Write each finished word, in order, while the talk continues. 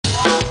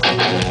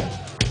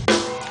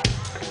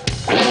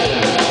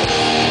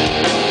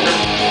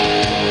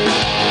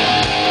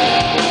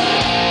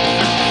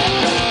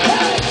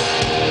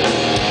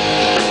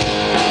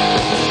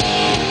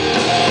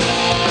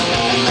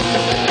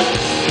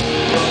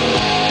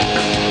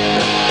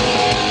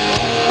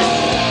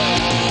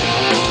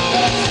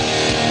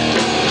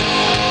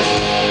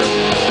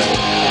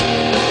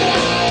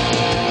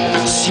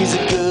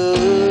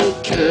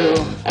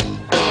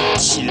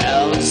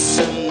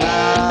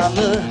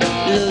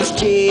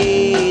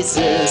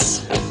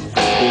Jesus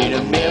in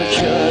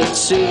America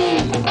too.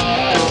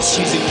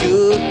 She's a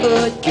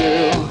good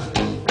girl.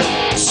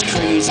 She's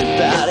crazy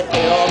about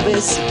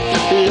Elvis.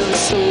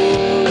 Loves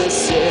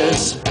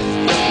horses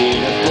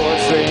and a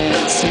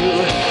boyfriend too.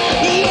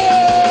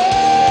 Yeah.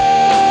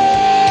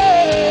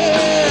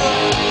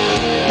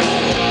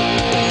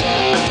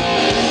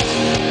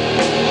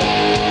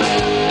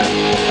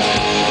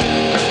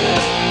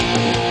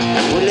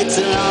 Well, it's a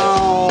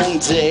long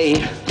day.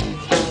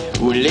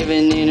 We're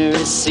living in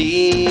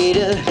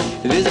Reseda.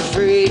 There's a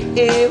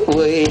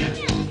freeway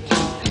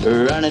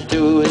running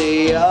through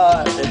the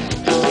yard,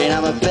 and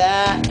I'm a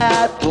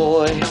bad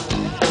boy,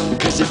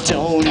 'cause I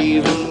don't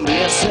even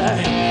miss her.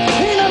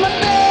 And I'm a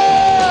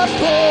bad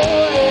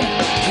boy,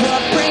 for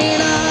bringing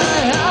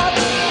her up.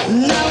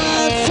 Now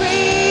I'm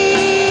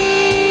free.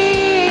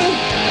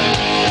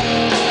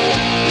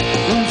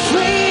 I'm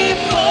free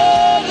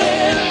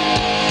falling.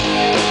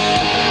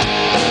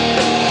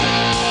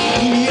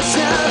 Yes,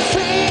 I'm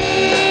free.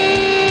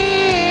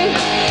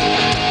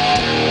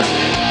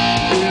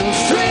 I'm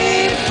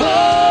free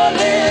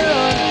falling.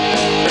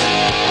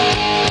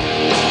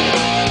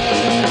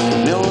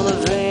 No, the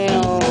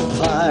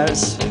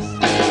vampires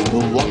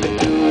were walking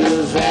through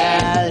the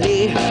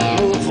valley.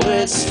 Move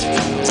west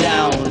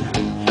down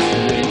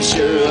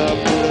Ventura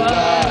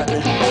Boulevard,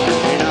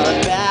 and all the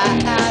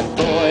bad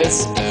boys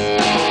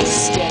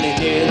standing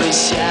in the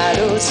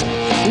shadows.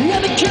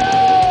 And the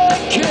good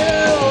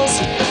girls,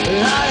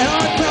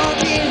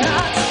 heartbroken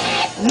hearts.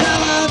 Now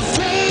I'm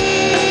free,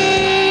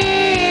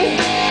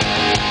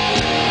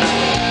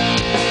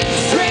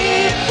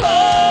 free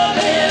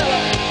falling.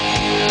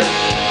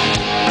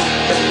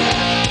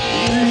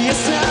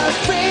 Yes, I'm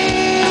free.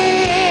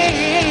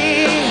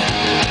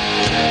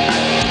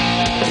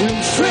 I'm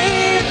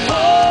free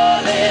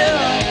falling.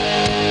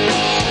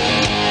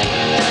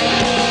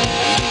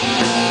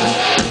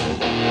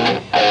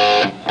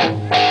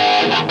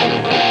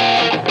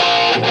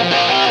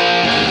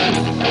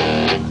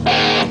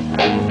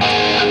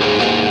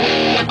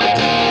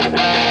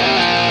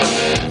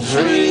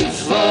 Free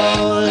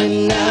falling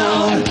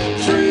now.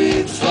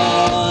 Free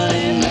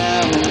falling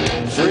now.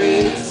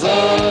 Free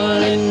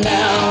falling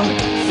now.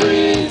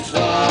 Free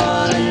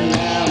falling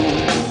now.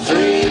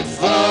 Free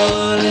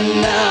falling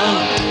now.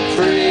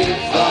 Free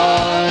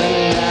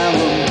falling now.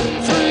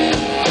 Free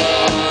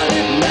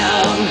falling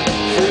now.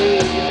 Free.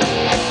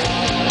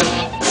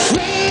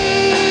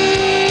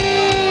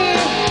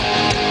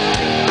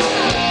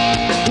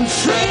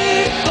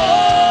 Free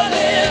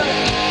falling.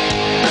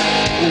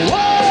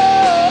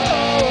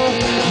 Whoa,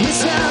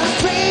 yes, I'm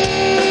free.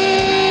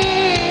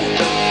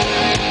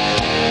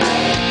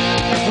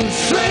 I'm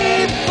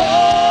free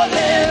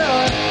falling.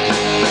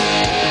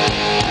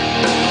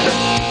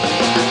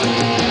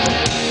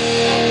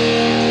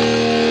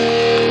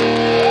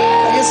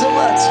 Thank you so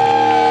much.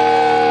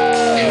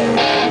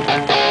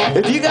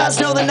 If you guys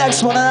know the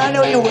next one, and I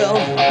know you will,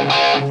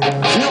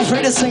 feel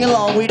free to sing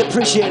along. We'd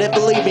appreciate it.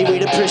 Believe me,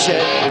 we'd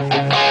appreciate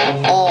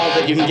all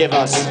that you can give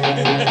us.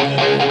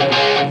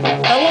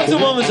 That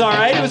wasn't one was all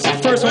right. It was the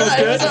first one was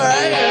good. It's all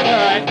right.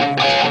 All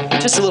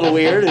right. Just a little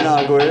weird and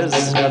awkward.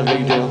 It's not a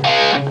big deal.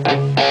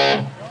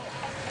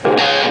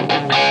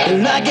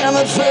 Like I'm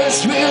a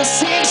first real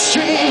six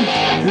string,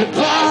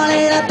 born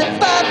at the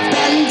pop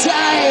and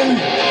dime.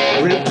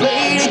 We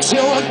played it to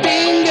our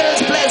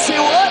fingers, bless it.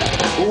 What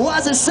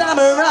was the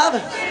summer of?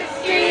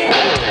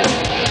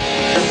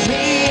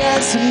 Me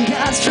and some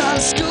guys from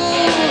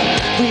school.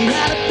 We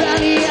had a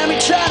band and we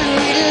tried to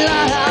read a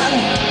line.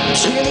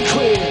 Jimmy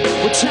quit,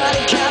 we're trying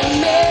to count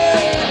me.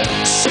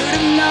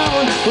 Should've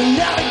known, we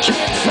never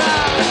get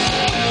far.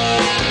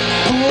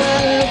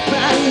 Well, look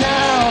right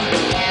now.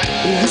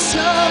 The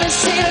sun is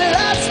still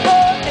lasts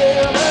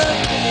forever.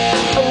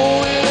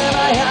 Oh, if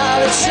I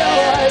have a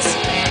choice,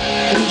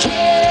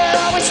 yeah, I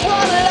always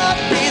wanted to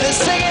be the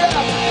singing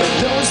up.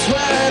 Those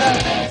were the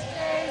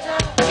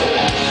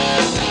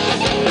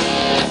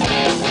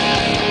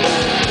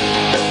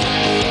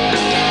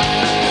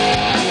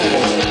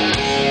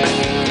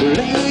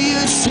later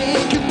you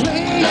take a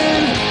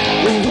plan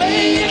when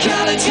you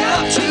got a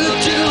job to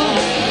do.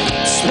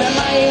 Spend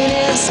my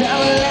evenings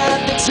out at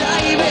the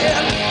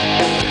drive-in,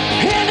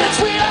 and that's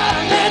when I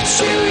met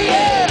you,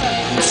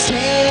 yeah.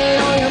 Standing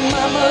on your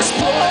mama's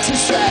porch and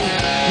straight,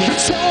 you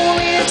told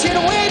me that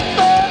you'd wait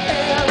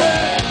forever.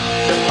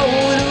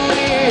 Oh, the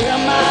way in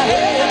my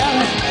head,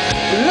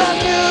 I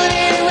knew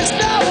there was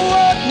no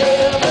one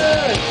never.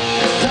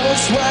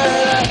 Those were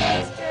the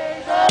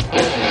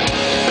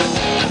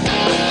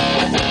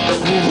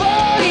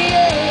oh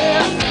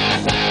yeah,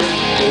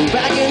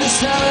 back in the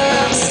summer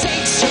of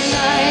 '69.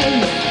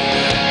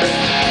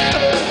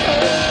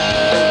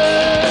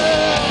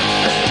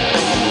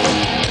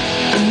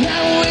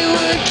 Now we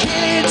were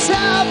killing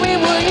time, we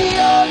were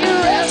young and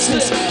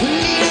restless. We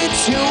needed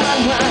to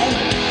unwind.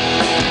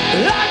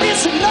 Like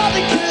this,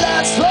 nothing could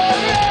last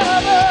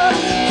forever,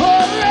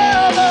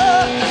 forever.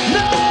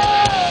 No.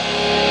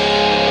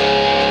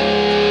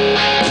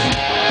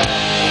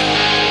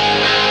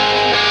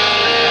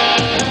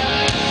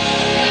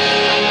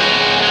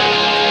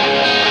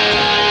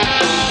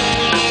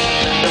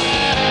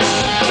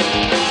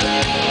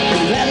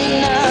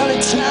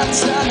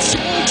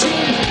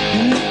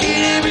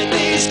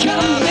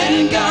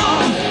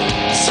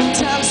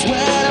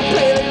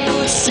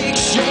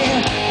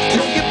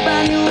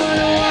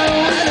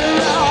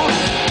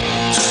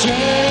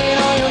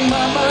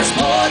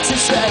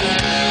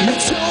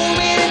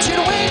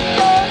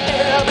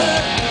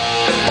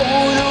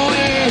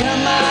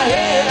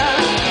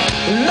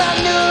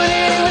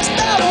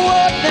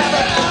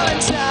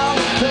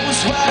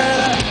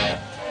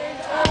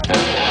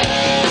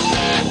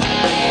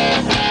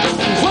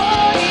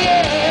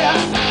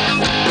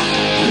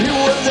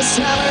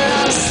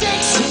 summer of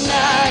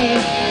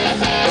 '69.